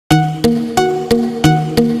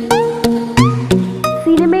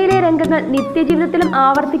രംഗങ്ങൾ നിത്യജീവിതത്തിലും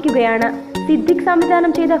ആവർത്തിക്കുകയാണ്. സിദ്ദിഖ്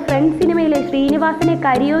സംവിധാനം ചെയ്ത ഫ്രണ്ട്സ് സിനിമയിലെ ശ്രീനിവാസനെ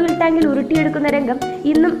കരിയോയിൽ ടാങ്കിൽ ഉരുട്ടിയെടുക്കുന്ന രംഗം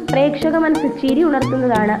ഇന്നും പ്രേക്ഷക മനസ്സിൽ ചിരി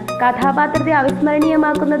ഉണർത്തുന്നതാണ്. കഥാപാത്രത്തെ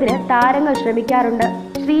അവിസ്മരണീയമാക്കുന്നതിന് താരങ്ങൾ ശ്രമിക്കാറുണ്ട്.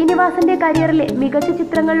 ശ്രീനിവാസന്റെ കരിയറിലെ മികച്ച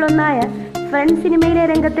ചിത്രങ്ങളിലൊന്നായ ഫ്രണ്ട്സ് സിനിമയിലെ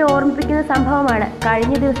രംഗത്തെ ഓർമ്മിപ്പിക്കുന്ന സംഭവമാണ്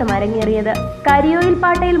കഴിഞ്ഞ ദിവസം അരങ്ങേറിയത്. കരിയോയിൽ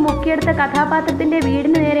പാട്ടയിൽ മുക്കിയെടുത്ത കഥാപാത്രത്തിന്റെ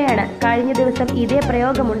വീടിന് നേരെയാണ് കഴിഞ്ഞ ദിവസം ഇതേ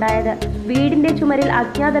പ്രയോഗമുണ്ടായത്. വീടിന്റെ ചുമരിൽ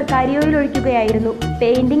അജ്ഞാതർ കരിയോയിൽ ഒഴിക്കുകയായിരുന്നു.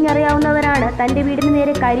 പെയിന്റിംഗ് അറിയാവുന്നവരാണ് തന്റെ വീടിന്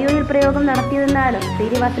നേരെ കരിയോയിൽ പ്രയോഗം നടത്തിയതെന്നാണ്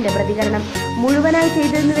ശ്രീനിവാസന്റെ പ്രതികരണം. മുഴുവനായി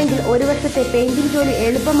ചെയ്തിരുന്നുവെങ്കിൽ ഒരു വർഷത്തെ പെയിന്റിംഗ് ജോലി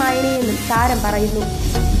എളുപ്പമായേനെയെന്നും താരം പറയുന്നു.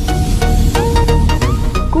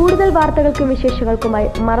 കൂടുതൽ വാർത്തകൾക്കും വിശേഷങ്ങൾക്കുമായി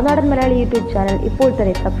മറുനാടൻ മലയാളി യൂട്യൂബ് ചാനൽ ഇപ്പോൾ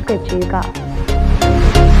തന്നെ സബ്സ്ക്രൈബ് ചെയ്യുക.